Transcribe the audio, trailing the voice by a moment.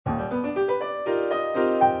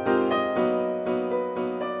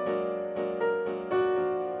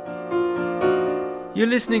You're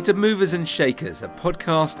listening to Movers and Shakers, a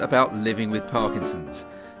podcast about living with Parkinson's.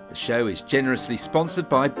 The show is generously sponsored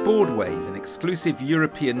by Boardwave, an exclusive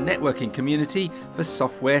European networking community for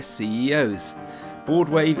software CEOs.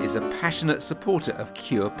 Boardwave is a passionate supporter of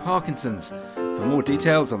Cure Parkinson's. For more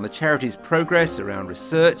details on the charity's progress around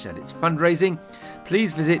research and its fundraising,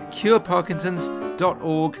 please visit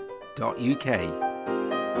cureparkinsons.org.uk.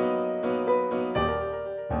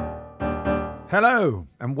 Hello,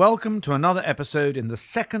 and welcome to another episode in the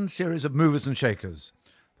second series of Movers and Shakers,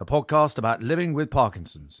 the podcast about living with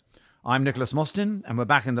Parkinson's. I'm Nicholas Mostyn, and we're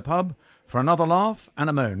back in the pub for another laugh and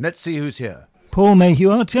a moan. Let's see who's here. Paul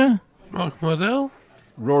Mayhew Archer, Mark Waddell,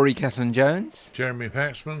 Rory Catlin-Jones, Jeremy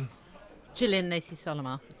Paxman, Gillian Lacey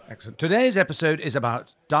Solomar. Excellent. Today's episode is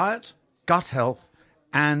about diet, gut health,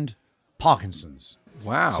 and Parkinson's.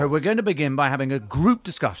 Wow. So we're going to begin by having a group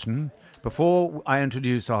discussion before I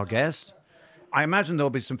introduce our guest. I imagine there'll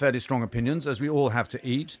be some fairly strong opinions, as we all have to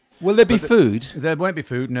eat. Will there be food? There won't be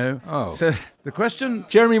food, no. Oh. So the question...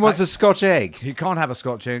 Jeremy wants a Scotch egg. He can't have a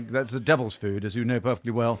Scotch egg. That's the devil's food, as you know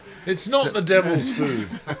perfectly well. It's not the devil's food.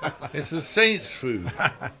 It's the saint's food.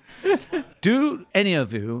 Do any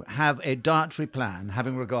of you have a dietary plan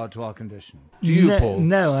having regard to our condition? Do you, Paul?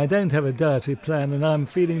 No, I don't have a dietary plan, and I'm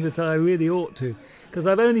feeling that I really ought to, because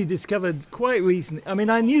I've only discovered quite recently. I mean,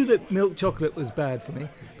 I knew that milk chocolate was bad for me,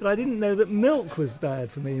 but I didn't know that milk was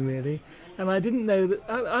bad for me, really. And I didn't know that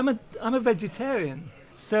I'm a vegetarian.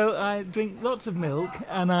 So I drink lots of milk,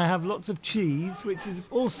 and I have lots of cheese, which is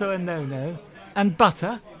also a no-no, and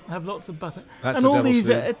butter. I have lots of butter. That's and the all devil's these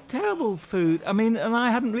food. are terrible food. I mean, and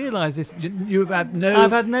I hadn't realised this. You've had no...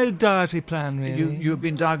 I've had no dietary plan, really. You've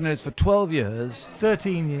been diagnosed for 12 years.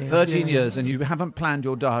 13 years. 13 yeah. years, and you haven't planned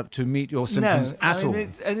your diet to meet your symptoms at all.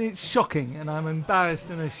 It's shocking, and I'm embarrassed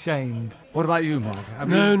and ashamed. What about you, Mark?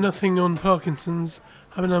 No, nothing on Parkinson's.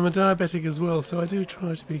 I mean, I'm a diabetic as well, so I do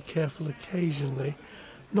try to be careful occasionally.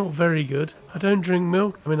 Not very good. I don't drink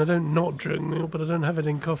milk. I mean, I don't not drink milk, but I don't have it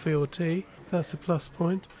in coffee or tea. That's a plus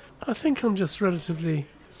point. I think I'm just relatively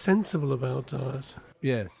sensible about diet.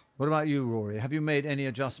 Yes. What about you, Rory? Have you made any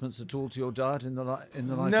adjustments at all to your diet in the light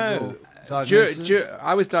No. of your diagnosis?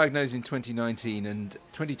 I was diagnosed in 2019, and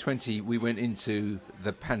 2020 we went into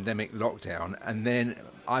the pandemic lockdown, and then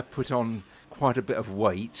I put on quite a bit of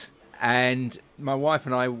weight, and my wife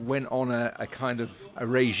and I went on a kind of a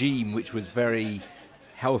regime which was very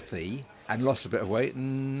healthy, and lost a bit of weight,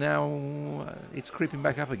 and now it's creeping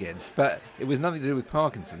back up again. But it was nothing to do with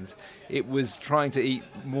Parkinson's. It was trying to eat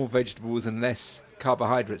more vegetables and less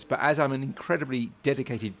carbohydrates. But as I'm an incredibly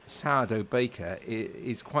dedicated sourdough baker, it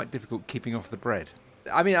is quite difficult keeping off the bread.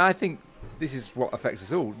 I mean, I think this is what affects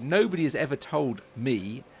us all. Nobody has ever told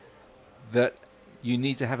me that you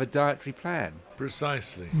need to have a dietary plan.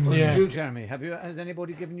 Precisely. Yeah. You, Jeremy, has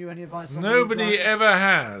anybody given you any advice? On Nobody that? ever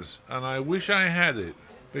has, and I wish I had it.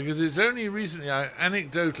 Because it's only recently,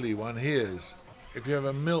 anecdotally, one hears if you have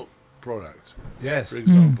a milk product, Yes. for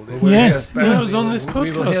example. Yes. Well, that was on this We will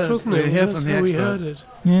podcast, hear- wasn't we'll it? hear That's from the how we expert. heard it.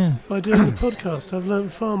 Yeah. By doing the podcast, I've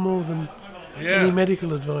learned far more than any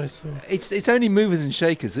medical advice. Or... It's only Movers and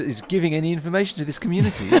Shakers that is giving any information to this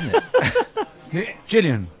community, isn't it?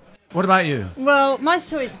 Gillian, what about you? Well, my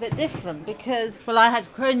story is a bit different because, I had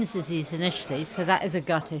Crohn's disease initially, so that is a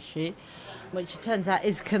gut issue, which it turns out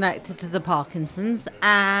is connected to the Parkinson's,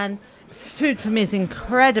 and food for me is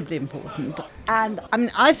incredibly important. And I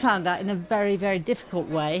mean, I found out in a very, very difficult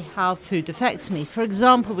way how food affects me. For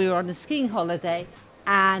example, we were on a skiing holiday,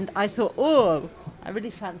 and I thought, I really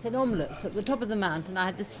fancied omelettes at the top of the mountain. I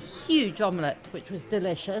had this huge omelette, which was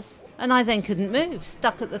delicious. And I then couldn't move,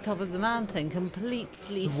 stuck at the top of the mountain,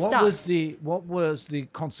 completely stuck. What was the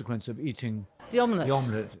consequence of eating The omelette. the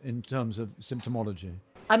omelette in terms of symptomology?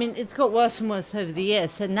 I mean, it's got worse and worse over the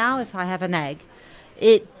years. So now if I have an egg,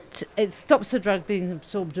 it stops the drug being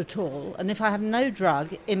absorbed at all. And if I have no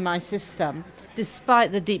drug in my system,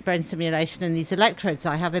 despite the deep brain stimulation and these electrodes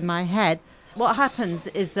I have in my head, what happens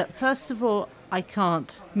is that, first of all, I can't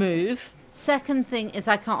move. Second thing is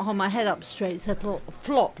I can't hold my head up straight, so it'll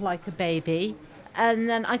flop like a baby. And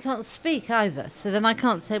then I can't speak either, so then I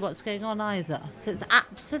can't say what's going on either. So it's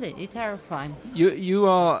absolutely terrifying. You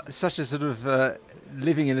are such a sort of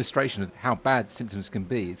living illustration of how bad symptoms can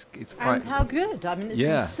be. It's quite... And how good. I mean, it's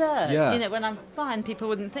Yeah, absurd. yeah. You know, when I'm fine, people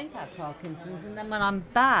wouldn't think I have Parkinson's. And then when I'm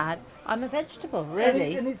bad, I'm a vegetable,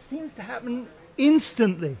 really. And it seems to happen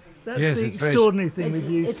instantly. That's Yes, the it's very extraordinary thing It's-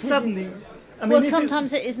 with you. it is Suddenly, I mean, Well, if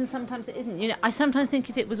sometimes it is and sometimes it isn't. You know, I sometimes think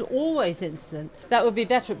if it was always instant, that would be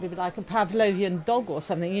better. It would be like a Pavlovian dog or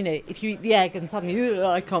something. You know, if you eat the egg and suddenly, "Ugh,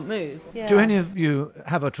 I can't move." Yeah. Do any of you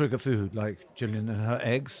have a trigger food like Gillian and her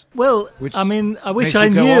eggs? Well, Which I mean, I wish makes I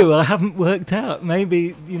you go knew. on? I haven't worked out.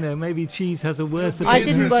 Maybe, maybe cheese has a worse but I effect.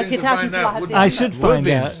 didn't work Interesting it to out find until out, I had wouldn't the I it? should Would find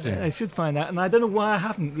be out. interesting. I should find out, and I don't know why I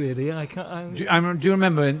haven't really. I can't. Do you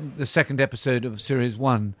remember in the second episode of Series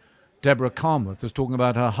 1, Deborah Carmuth was talking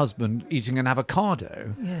about her husband eating an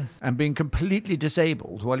avocado Yes. and being completely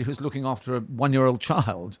disabled while he was looking after a 1-year-old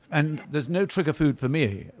child. And there's no trigger food for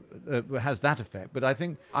me that has that effect. But I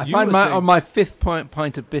think I you find were saying- on my fifth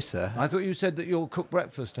pint of bitter. I thought you said that your cooked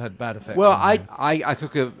breakfast had bad effects. Well, on you. I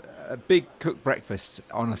cook a big cooked breakfast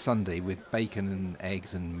on a Sunday with bacon and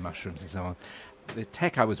eggs and mushrooms and so on. The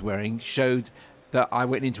tech I was wearing showed that I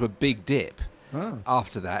went into a big dip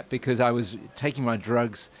after that because I was taking my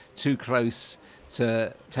drugs too close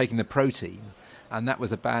to taking the protein, and that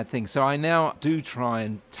was a bad thing. So I now do try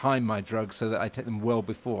and time my drugs so that I take them well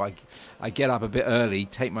before. I get up a bit early,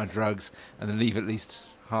 take my drugs, and then leave at least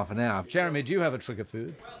half an hour. Jeremy, do you have a trigger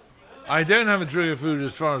food? I don't have a trigger food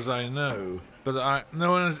as far as I know, but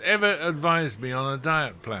no one has ever advised me on a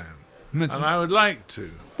diet plan, and I would like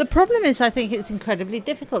to. The problem is, I think it's incredibly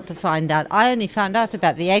difficult to find out. I only found out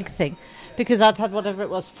about the egg thing because I'd had whatever it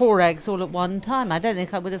was, 4 eggs all at one time. I don't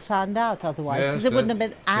think I would have found out otherwise because it wouldn't have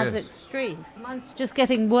been as extreme. Mine's just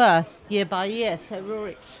getting worse year by year. So,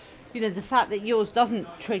 Rory, the fact that yours doesn't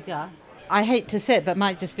trigger, I hate to say it, but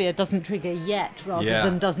might just be a doesn't trigger yet rather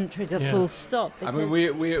than doesn't trigger full stop. I mean,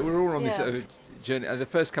 we're all on this Yeah. sort of journey. The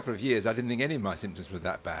first couple of years, I didn't think any of my symptoms were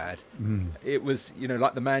that bad. It was,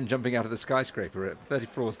 like the man jumping out of the skyscraper at 30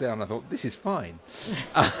 floors down. I thought, this is fine.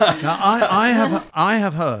 Now, I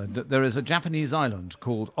have heard that there is a Japanese island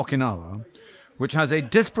called Okinawa, which has a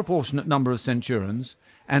disproportionate number of centurions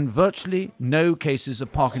and virtually no cases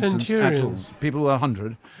of Parkinson's at all. Centurions? People who are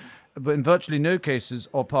 100, but in virtually no cases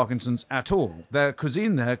of Parkinson's at all. Their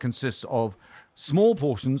cuisine there consists of small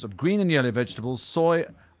portions of green and yellow vegetables, soy,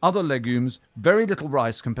 other legumes, very little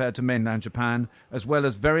rice compared to mainland Japan, as well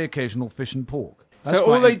as very occasional fish and pork. That's So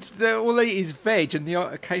all quite- they eat is veg and the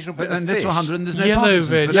occasional bit But then of live fish. to 100 and there's no Yellow Parkinson's.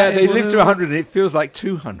 veg. But Yeah, that- they live to 100 and it feels like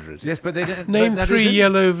 200. Yes, but they don't. Name but that 3 isn't-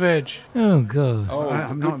 yellow veg. Oh God. Oh,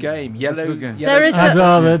 I'm good not- game. that's Yellow. a good game. yellow There is I'd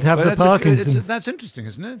rather have But the that's Parkinson's. that's interesting,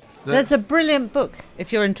 isn't it? That- There's a brilliant book,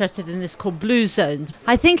 if you're interested in this, called Blue Zones.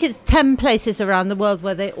 I think it's 10 places around the world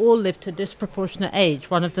where they all live to a disproportionate age,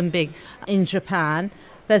 one of them being in Japan.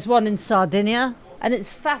 There's one in Sardinia. And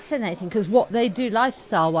it's fascinating because what they do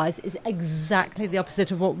lifestyle-wise is exactly the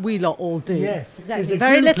opposite of what we lot all do. Yes. Exactly. There's a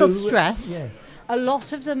Very group little who- stress. Yes. A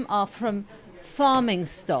lot of them are from farming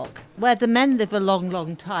stock, where the men live a long,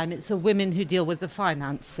 long time. It's the women who deal with the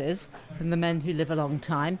finances and the men who live a long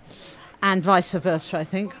time, and vice versa, I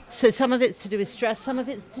think. So some of it's to do with stress, some of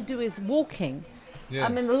it's to do with walking. I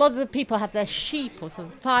mean, a lot of the people have their sheep or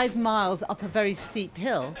something 5 miles up a very steep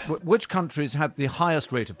hill. Which countries have the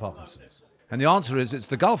highest rate of Parkinson's? And the answer is it's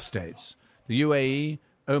the Gulf states, the UAE,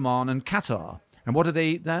 Oman and Qatar. And what do they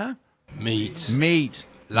eat there? Meat. Meat.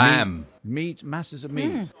 Lamb. Meat, masses of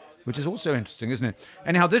meat, which is also interesting, isn't it?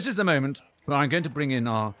 Anyhow, this is the moment where I'm going to bring in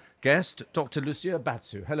our guest, Dr. Lucia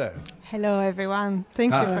Batsu. Hello. Hello, everyone.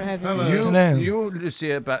 Thank you for having me. Hello. You,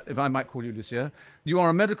 Lucia, if I might call you Lucia, you are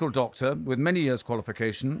a medical doctor with many years'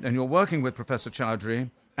 qualification, and you're working with Professor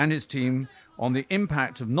Chowdhury and his team on the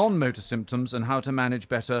impact of non-motor symptoms and how to manage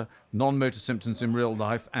better non-motor symptoms in real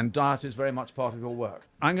life, and diet is very much part of your work.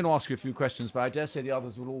 I'm going to ask you a few questions, but I dare say the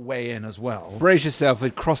others will all weigh in as well. Brace yourself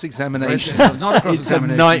with cross-examination. Not a It's a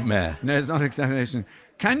cross-examination. nightmare. No, it's not an examination.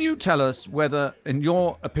 Can you tell us whether, in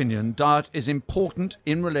your opinion, diet is important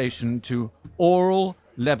in relation to oral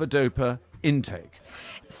levodopa intake?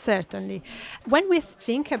 Certainly. When we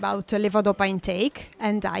think about levodopa intake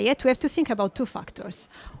and diet, we have to think about 2 factors.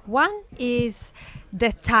 One is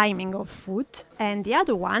the timing of food, and the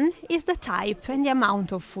other one is the type and the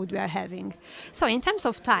amount of food we are having. So in terms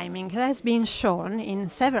of timing, it has been shown in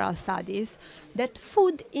several studies that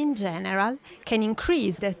food in general can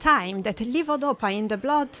increase the time that levodopa in the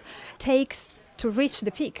blood takes to reach the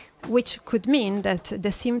peak, which could mean that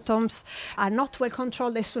the symptoms are not well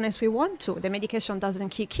controlled as soon as we want to. The medication doesn't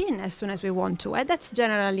kick in as soon as we want to, and that's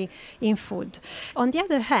generally in food. On the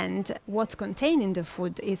other hand, what's contained in the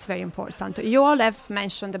food is very important. You all have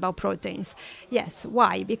mentioned about proteins. Yes,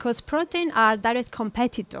 why? Because protein are direct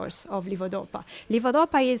competitors of levodopa.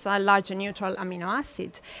 Levodopa is a large neutral amino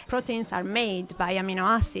acid. Proteins are made by amino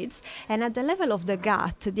acids, and at the level of the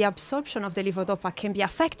gut, the absorption of the levodopa can be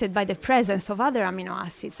affected by the presence of other other amino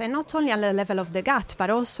acids, and not only at the level of the gut, but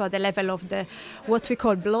also at the level of the what we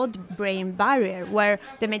call blood-brain barrier, where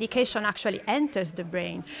the medication actually enters the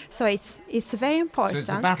brain. So it's very important.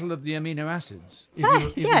 So it's a battle of the amino acids.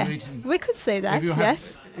 We could say that, yes.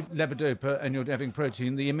 Levodopa and you're having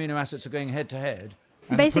protein, the amino acids are going head to head.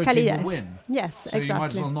 And basically, the protein yes. will win. Yes, so exactly. you might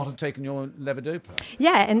as well not have taken your levodopa.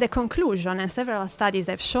 Yeah, and the conclusion, and several studies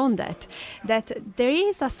have shown that there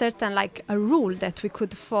is a certain a rule that we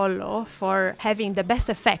could follow for having the best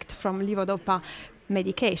effect from levodopa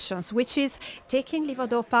medications, which is taking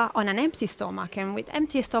levodopa on an empty stomach, and with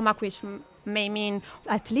empty stomach, which may mean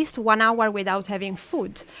at least 1 hour without having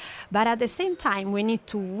food. But at the same time, we need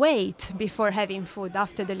to wait before having food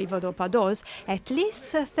after the levodopa dose, at least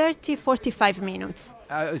 30-45 minutes.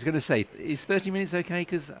 I was going to say, is 30 minutes okay?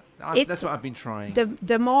 Because that's what I've been trying.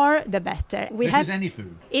 The more, the better. This is any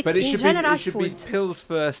food. It's but it should food. be pills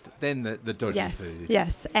first, then the dodgy food.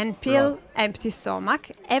 Yes, and empty stomach.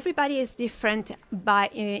 Everybody is different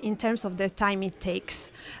in terms of the time it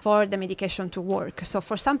takes for the medication to work. So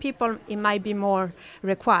for some people, it might be more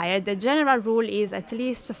required. The general rule is at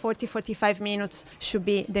least 40-45 minutes should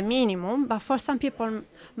be the minimum, but for some people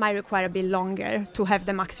might require a bit longer to have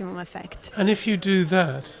the maximum effect. And if you do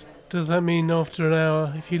that, does that mean after an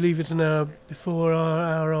hour, if you leave it an hour before or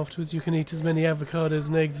an hour afterwards, you can eat as many avocados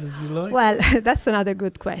and eggs as you like? Well, that's another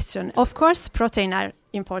good question. Of course, protein are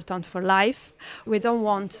important for life. We don't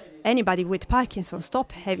want anybody with Parkinson's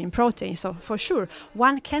stop having protein. So for sure,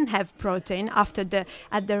 one can have protein at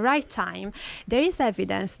the right time. There is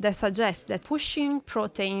evidence that suggests that pushing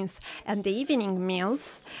proteins and the evening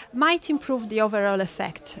meals might improve the overall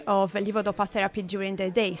effect of levodopa therapy during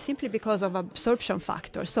the day, simply because of absorption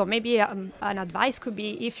factors. So maybe an advice could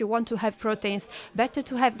be, if you want to have proteins, better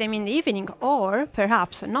to have them in the evening, or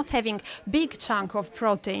perhaps not having big chunk of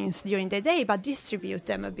proteins during the day, but distribute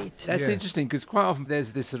them a bit. That's interesting, because quite often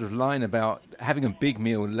there's this sort of line about having a big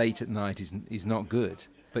meal late at night is not good.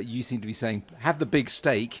 But you seem to be saying, have the big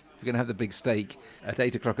steak. If you're going to have the big steak at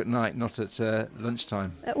 8 o'clock at night, not at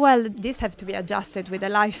lunchtime. Well, these have to be adjusted with the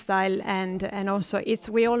lifestyle, and also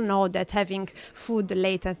we all know that having food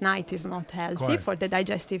late at night is not healthy for the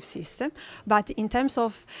digestive system. But in terms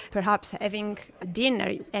of perhaps having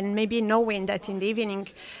dinner and maybe knowing that in the evening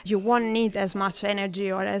you won't need as much energy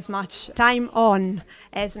or as much time on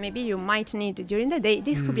as maybe you might need during the day,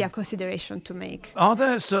 this could be a consideration to make. Are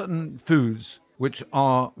there certain foods which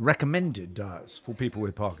are recommended diets for people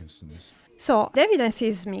with Parkinson's? So the evidence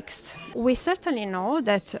is mixed. We certainly know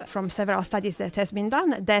that from several studies that has been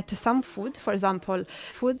done that some food, for example,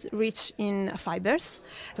 foods rich in fibers,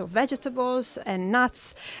 so vegetables and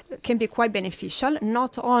nuts, can be quite beneficial,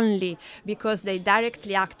 not only because they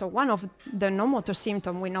directly act on one of the non-motor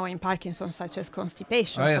symptoms we know in Parkinson's, such as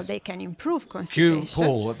constipation, so they can improve constipation. Cue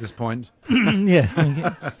Paul at this point. Yeah, thank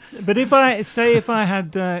you. But if I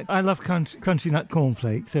had, I love crunchy nut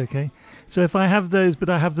cornflakes, okay? So if I have those, but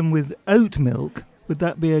I have them with oat milk, would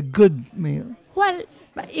that be a good meal? Well,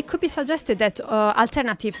 it could be suggested that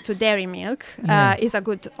alternatives to dairy milk is a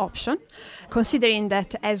good option, considering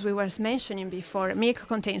that, as we were mentioning before, milk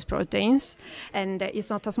contains proteins and it's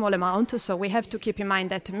not a small amount, so we have to keep in mind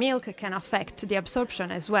that milk can affect the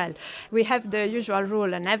absorption as well. We have the usual rule,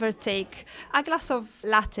 never take a glass of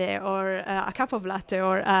latte or a cup of latte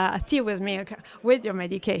or a tea with milk with your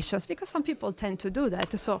medications, because some people tend to do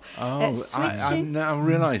that. So I'm now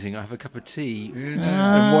realising I have a cup of tea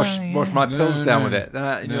and wash my pills down with it.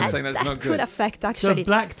 You're saying that's not good. That could affect, actually. So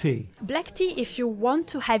black tea? Black tea, if you want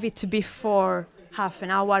to have it before half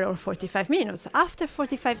an hour or 45 minutes. After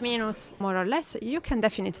 45 minutes, more or less, you can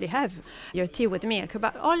definitely have your tea with milk,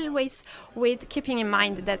 but always with keeping in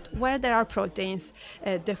mind that where there are proteins,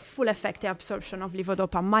 the full effective absorption of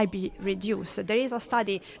levodopa might be reduced. There is a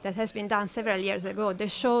study that has been done several years ago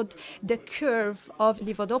that showed the curve of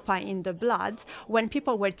levodopa in the blood when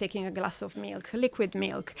people were taking a glass of milk, liquid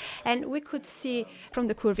milk. And we could see from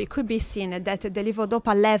the curve, it could be seen that the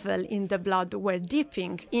levodopa level in the blood were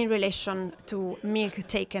dipping in relation to milk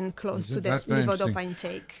taken close to the levodopa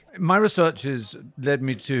intake. My research has led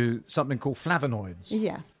me to something called flavonoids.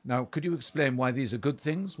 Yeah. Now, could you explain why these are good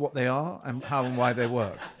things, what they are, and how and why they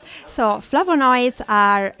work? So, flavonoids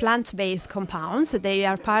are plant-based compounds. They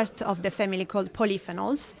are part of the family called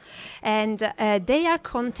polyphenols, and they are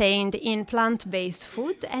contained in plant-based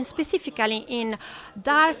food, and specifically in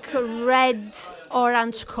dark red,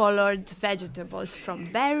 orange-colored vegetables,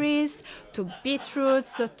 from berries to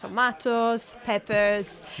beetroots, tomatoes, peppers.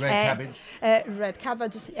 Red cabbage. Red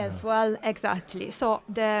cabbage as well, exactly. So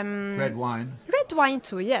the red wine. red wine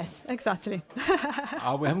too, yes, exactly.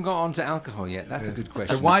 Oh, we haven't got on to alcohol yet. That's a good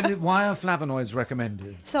question. So why are flavonoids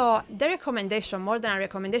recommended? So the recommendation, more than a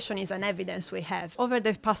recommendation, is an evidence we have over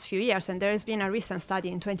the past few years, and there has been a recent study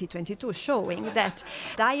in 2022 showing that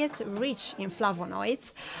diets rich in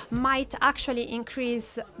flavonoids might actually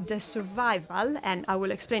increase the survival, and I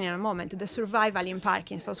will explain in a moment, the survival in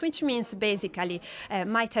Parkinson's, which means basically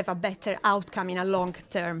might have a better outcome in a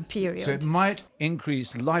long-term period. So it might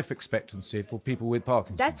increase life expectancy for people with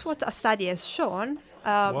Parkinson's. That's what a study has shown,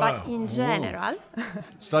 but in general...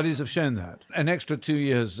 Studies have shown that. An extra 2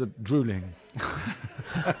 years of drooling.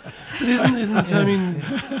 But isn't I mean,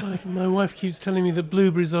 like my wife keeps telling me that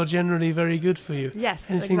blueberries are generally very good for you. Yes,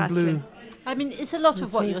 Anything exactly. blue. I mean, it's a lot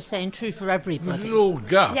of what you're saying true for This everybody. is all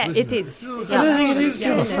guff, Yeah, isn't it is. It's all Yeah. I don't think it is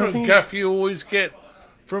Yeah. guff. I sort of think guff you always get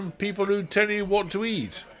from people who tell you what to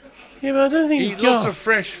eat. yeah, but I don't think Eat it's lots guff. of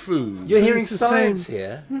fresh food. You're hearing It's the science same.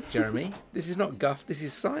 here, Jeremy. This is not guff, this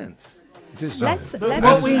is science. It is Let's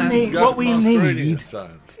What we need, Guff what we masquerading need as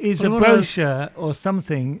science. is But a what else? brochure or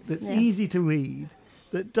something that's Yeah. easy to read,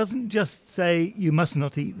 that doesn't just say you must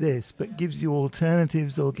not eat this, but gives you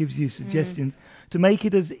alternatives or gives you suggestions to make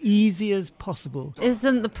it as easy as possible.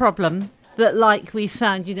 Isn't the problem that, like we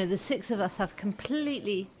found, the 6 of us have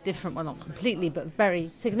completely different, well, not completely, but very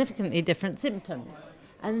significantly different symptoms.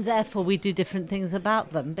 And therefore we do different things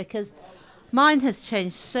about them, because mine has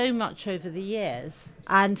changed so much over the years.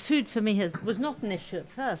 And food for me was not an issue at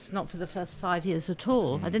first, not for the first 5 years at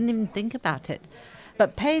all. I didn't even think about it.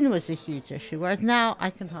 But pain was a huge issue, whereas now I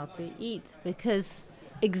can hardly eat, because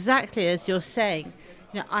exactly as you're saying,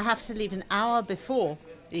 I have to leave an hour before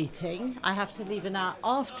eating, I have to leave an hour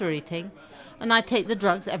after eating, and I take the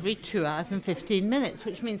drugs every 2 hours and 15 minutes,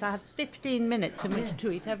 which means I have 15 minutes in which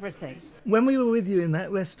to eat everything. When we were with you in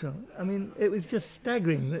that restaurant, I mean, it was just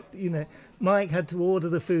staggering that, Mike had to order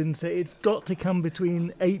the food and say it's got to come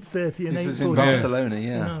between 8:30 and 8:40. This was in Barcelona,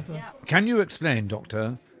 yeah. Can you explain,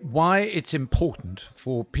 Doctor, why it's important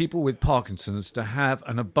for people with Parkinson's to have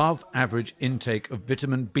an above-average intake of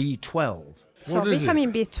vitamin B12? So What is it?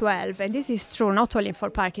 vitamin B12, and this is true not only for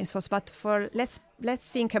Parkinson's, but for let's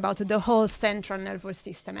think about the whole central nervous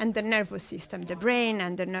system and the nervous system, the brain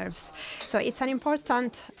and the nerves. So it's an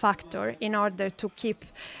important factor in order to keep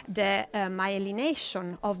the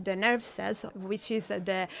myelination of the nerve cells, which is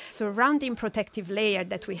the surrounding protective layer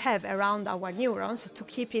that we have around our neurons, to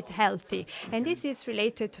keep it healthy. And this is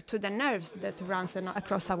related to the nerves that runs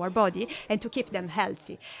across our body and to keep them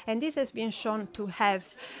healthy. And this has been shown to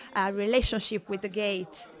have a relationship with the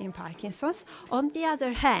gait in Parkinson's. On the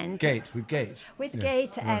other hand, with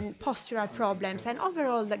gait and postural problems and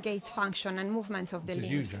overall the gait function and movement of the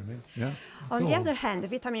limbs. On the other hand,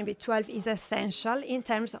 vitamin B12 is essential in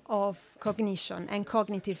terms of cognition and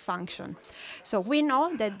cognitive function. So we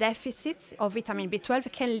know that deficits of vitamin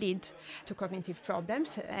B12 can lead to cognitive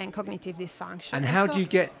problems and cognitive dysfunction. And how do you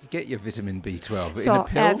get your vitamin B12? So in a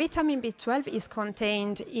pill? vitamin B12 is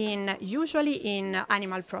contained usually in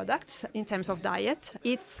animal products in terms of diet.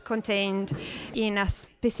 It's contained in a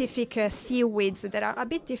specific seaweeds that are a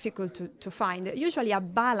bit difficult to find. Usually a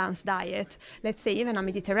balanced diet, let's say even a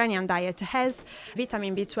Mediterranean diet, has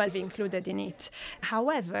vitamin B12 included in it.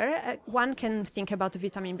 However, one can think about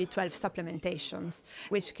vitamin B12 supplementations,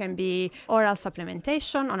 which can be oral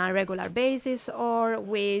supplementation on a regular basis or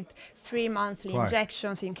with 3 monthly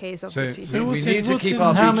injections in case of deficiency. So we need to keep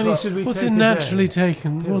our How many B12. should we What's take it a naturally day?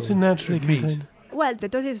 taken? What's it naturally Meat. contained? Well, the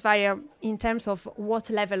doses vary in terms of what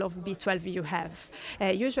level of B12 you have.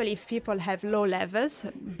 Usually, if people have low levels,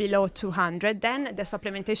 below 200, then the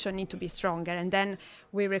supplementation needs to be stronger, and then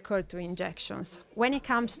we recur to injections. When it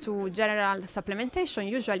comes to general supplementation,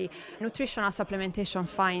 usually nutritional supplementation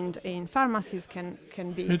found in pharmacies can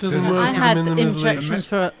be... It doesn't work I in had the Middle East. injections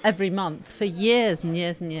for every month for years and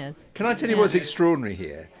years and years. Can I tell you what's extraordinary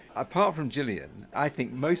here? Apart from Gillian, I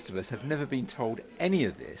think most of us have never been told any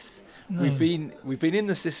of this. We've been in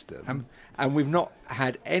the system and we've not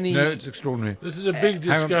had any... No, it's extraordinary. This is a big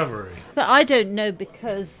discovery. But I don't know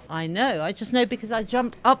because I know. I just know because I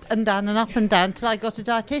jumped up and down till I got a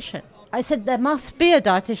dietitian. I said there must be a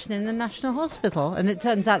dietitian in the National Hospital, and it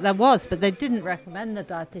turns out there was, but they didn't recommend the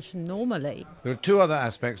dietitian normally. There are two other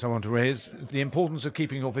aspects I want to raise. The importance of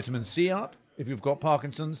keeping your vitamin C up if you've got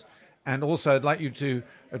Parkinson's. And also I'd like you to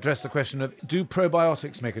address the question of, do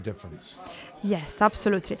probiotics make a difference? Yes,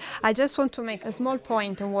 absolutely. I just want to make a small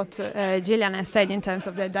point on what Gillian has said in terms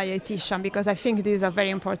of the dietitian, because I think this is a very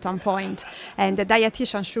important point, and the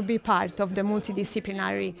dietitian should be part of the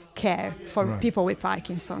multidisciplinary care for people with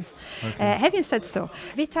Parkinson's. Okay. Having said so,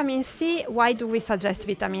 vitamin C, why do we suggest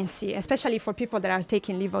vitamin C, especially for people that are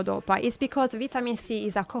taking levodopa? It's because vitamin C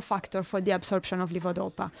is a cofactor for the absorption of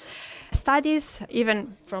levodopa. Studies,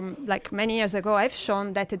 even from like many years ago, have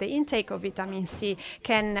shown that the intake of vitamin C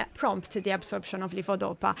can prompt the absorption of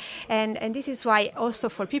levodopa. And this is why also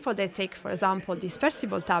for people that take, for example,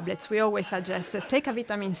 dispersible tablets, we always suggest to take a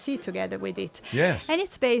vitamin C together with it. Yes. And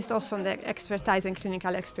it's based also on the expertise and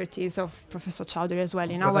clinical expertise of Professor Chowdhury as well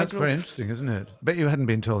in our that's group. Very interesting, isn't it? Bet you hadn't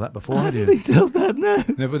been told that before, had you? I haven't been told that, no.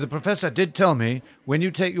 No, but the professor did tell me, when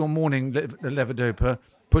you take your morning levodopa,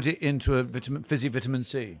 put it into a fizzy vitamin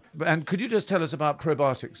C. And could you just tell us about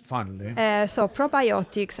probiotics finally? So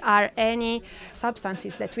probiotics are any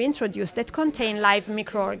substances that we introduce that contain live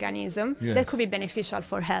microorganisms that could be beneficial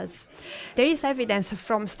for health. There is evidence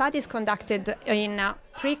from studies conducted in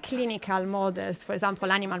preclinical models, for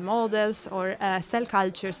example, animal models or cell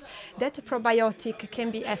cultures, that probiotic can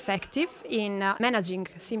be effective in managing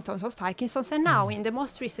symptoms of Parkinson's. And now, in the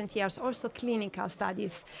most recent years, also clinical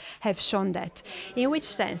studies have shown that. In which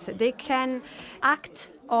sense? They can act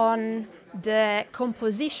on the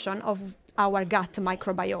composition of our gut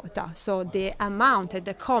microbiota, so the amount and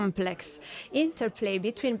the complex interplay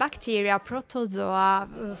between bacteria, protozoa,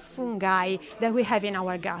 fungi that we have in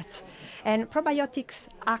our gut. And probiotics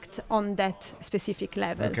act on that specific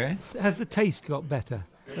level. Okay. Has the taste got better?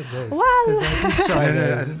 Well,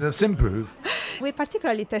 Does improve? we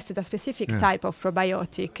particularly tested a specific type of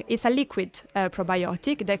probiotic. It's a liquid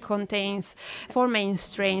probiotic that contains 4 main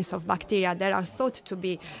strains of bacteria that are thought to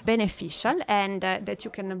be beneficial and that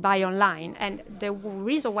you can buy online. And the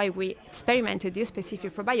reason why we experimented this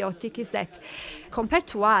specific probiotic is that compared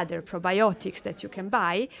to other probiotics that you can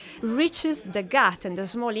buy, reaches the gut and the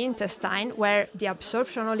small intestine where the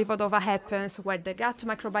absorption of levodopa happens, where the gut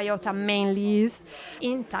microbiota mainly is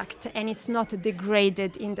intact, and it's not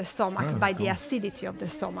degraded in the stomach by the acidity of the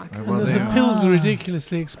stomach. And the pills are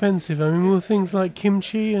ridiculously expensive. I mean, will things like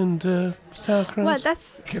kimchi and sauerkraut? Well,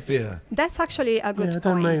 kefir. That's actually a good point.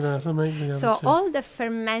 Don't make that. I'll make the So other two. all the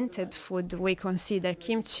fermented food we consider,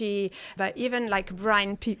 kimchi, but even like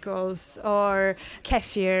brine pickles or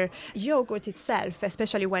kefir, yogurt itself,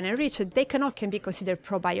 especially when enriched, they can be considered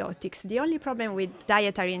probiotics. The only problem with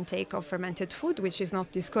dietary intake of fermented food, which is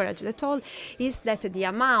not discouraged at all, is that the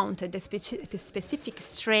amount, the specific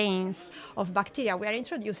strains of bacteria we are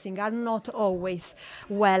introducing are not always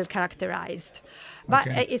well characterized. But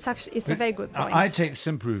it's a very good point. I take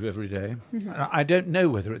Simprove every day. I don't know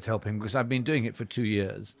whether it's helping because I've been doing it for 2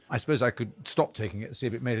 years. I suppose I could stop taking it and see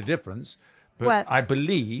if it made a difference. But I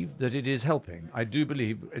believe that it is helping. I do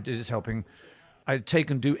believe it is helping. I take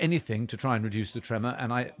and do anything to try and reduce the tremor,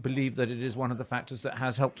 and I believe that it is one of the factors that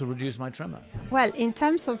has helped to reduce my tremor. Well, in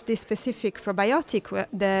terms of this specific probiotic,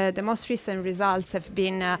 the most recent results have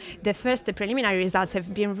been, the preliminary results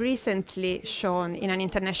have been recently shown in an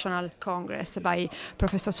international congress by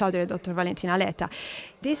Professor Chowdhury and Dr. Valentina Leta.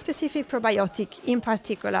 This specific probiotic in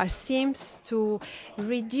particular seems to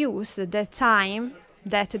reduce the time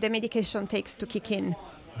that the medication takes to kick in.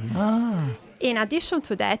 In addition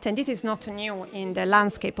to that, and this is not new in the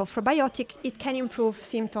landscape of probiotic, it can improve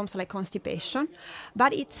symptoms like constipation,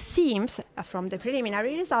 but it seems, from the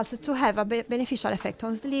preliminary results, to have a beneficial effect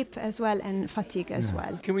on sleep as well and fatigue as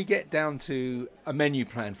well. Can we get down to a menu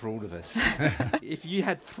plan for all of us? If you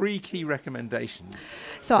had 3 key recommendations.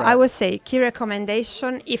 So I would say key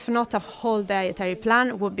recommendation, if not a whole dietary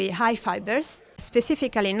plan, would be high fibers,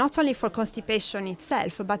 specifically not only for constipation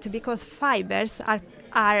itself, but because fibers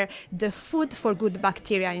are the food for good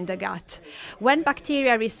bacteria in the gut. When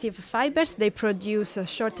bacteria receive fibers, they produce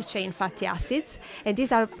short-chain fatty acids, and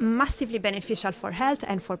these are massively beneficial for health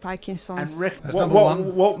and for Parkinson's.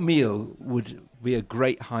 And what meal would be a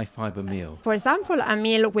great high-fiber meal? For example, a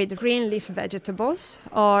meal with green leaf vegetables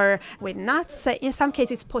or with nuts. In some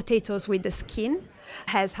cases, potatoes with the skin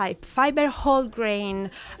has high fiber. Whole grain,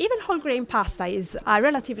 even whole grain pasta is a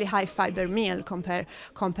relatively high fiber meal compared,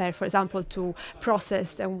 for example, to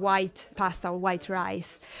processed and white pasta or white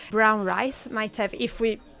rice. Brown rice might have, if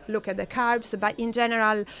we look at the carbs, but in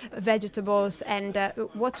general, vegetables, and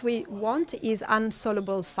what we want is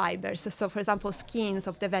insoluble fibers. So, for example, skins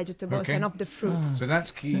of the vegetables and of the fruits. So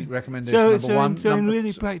that's key recommendation number one. So in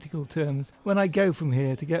really practical terms, when I go from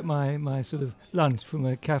here to get my sort of lunch from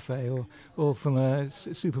a cafe or from a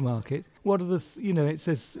supermarket, what are the, it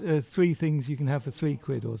says 3 things you can have for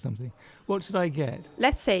 £3 or something. What should I get?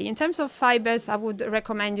 Let's say, in terms of fibers, I would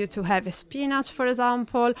recommend you to have spinach, for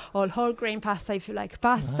example, or whole grain pasta if you like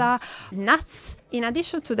pasta, nuts. In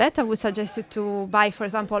addition to that, I would suggest you to buy, for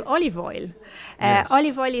example, olive oil.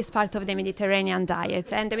 Olive oil is part of the Mediterranean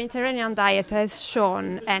diet, and the Mediterranean diet has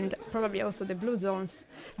shown, and probably also the blue zones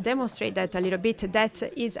demonstrate that a little bit, that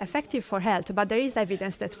is effective for health, but there is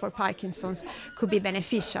evidence that for Parkinson's could be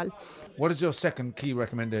beneficial. What is your second key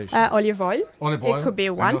recommendation? Olive oil. Olive oil. It could be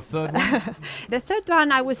one. And your third one? The third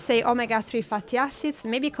one, I would say omega-3 fatty acids,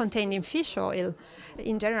 maybe contained in fish oil.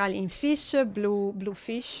 In general, in fish, blue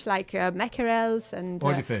fish like mackerels and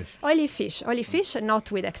oily fish. Oily fish, not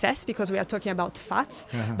with excess because we are talking about fats,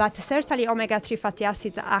 but certainly omega-3 fatty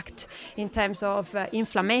acids act in terms of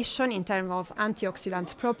inflammation, in terms of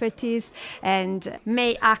antioxidant properties, and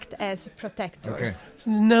may act as protectors. Okay.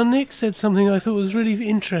 Now, Nick said something I thought was really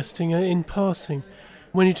interesting in passing.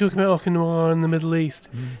 When you're talking about Okinawa and the Middle East,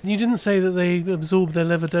 you didn't say that they absorbed their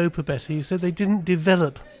levodopa better. You said they didn't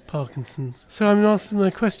develop Parkinson's. So I'm asking, my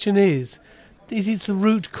question is it the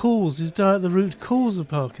root cause? Is diet the root cause of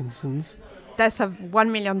Parkinson's? That's a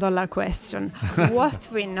 $1 million question. What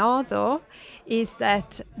we know, though, is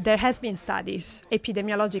that there has been studies,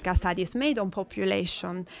 epidemiological studies made on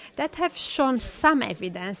population that have shown some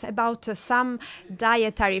evidence about some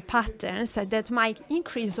dietary patterns that might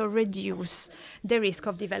increase or reduce the risk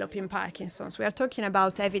of developing Parkinson's. We are talking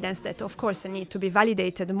about evidence that, of course, need to be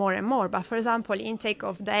validated more and more. But, for example, intake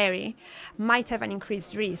of dairy might have an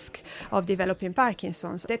increased risk of developing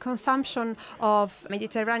Parkinson's. The consumption of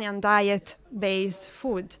Mediterranean diet-based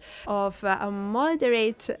food, of a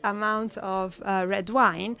moderate amount of red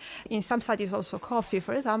wine, in some studies also coffee,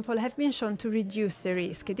 for example, have been shown to reduce the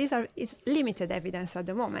risk. It's limited evidence at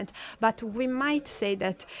the moment, but we might say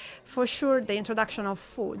that for sure the introduction of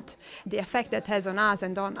food, the effect that has on us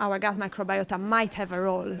and on our gut microbiota might have a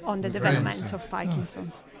role on the development of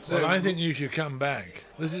Parkinson's. Well, I think you should come back.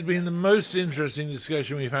 This has been the most interesting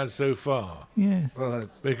discussion we've had so far. Yes. Well,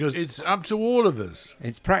 Because it's up to all of us.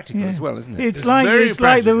 it's practical as well, isn't it? It's very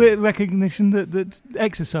like the practical. recognition that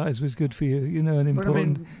exercise was good for you, and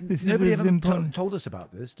important. This nobody is ever important. told us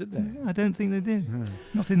about this, did they? I don't think they did.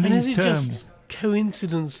 Not in And is these it terms. just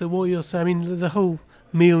coincidence that what you're saying, I mean, the whole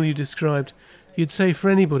meal you described, you'd say for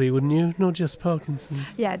anybody, wouldn't you? Not just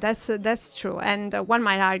Parkinson's. Yeah, that's true. And one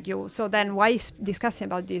might argue, so then why is discussing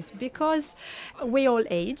about this? Because we all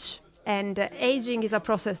age. And aging is a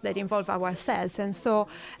process that involves our cells. And so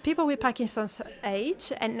people with Parkinson's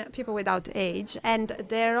age and people without age. And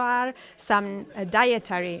there are some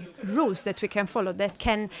dietary rules that we can follow that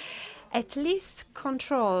can at least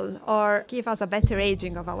control or give us a better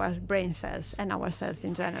aging of our brain cells and our cells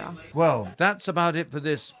in general. Well, that's about it for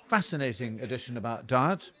this fascinating edition about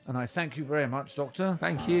diet. And I thank you very much, Doctor.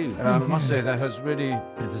 Thank you. I must say that has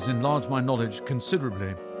enlarged my knowledge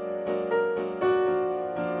considerably.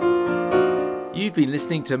 You've been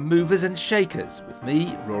listening to Movers and Shakers with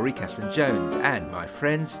me, Rory Catherine-Jones, and my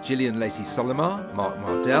friends Gillian Lacey-Solomar, Mark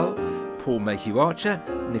Mardell, Paul Mayhew-Archer,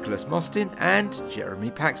 Nicholas Mostyn and Jeremy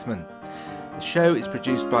Paxman. The show is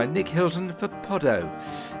produced by Nick Hilton for Poddo.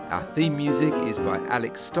 Our theme music is by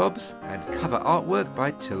Alex Stobbs and cover artwork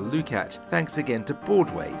by Till Lucat. Thanks again to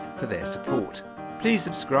Boardwave for their support. Please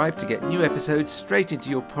subscribe to get new episodes straight into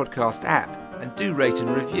your podcast app. And do rate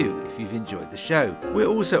and review if you've enjoyed the show. We're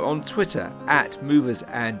also on Twitter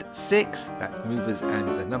 @MoversAnd6, that's Movers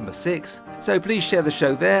and the number 6. So please share the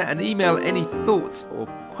show there and email any thoughts or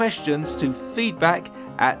questions to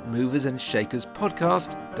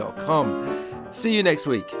feedback@moversandShakersPodcast.com. See you next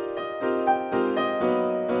week.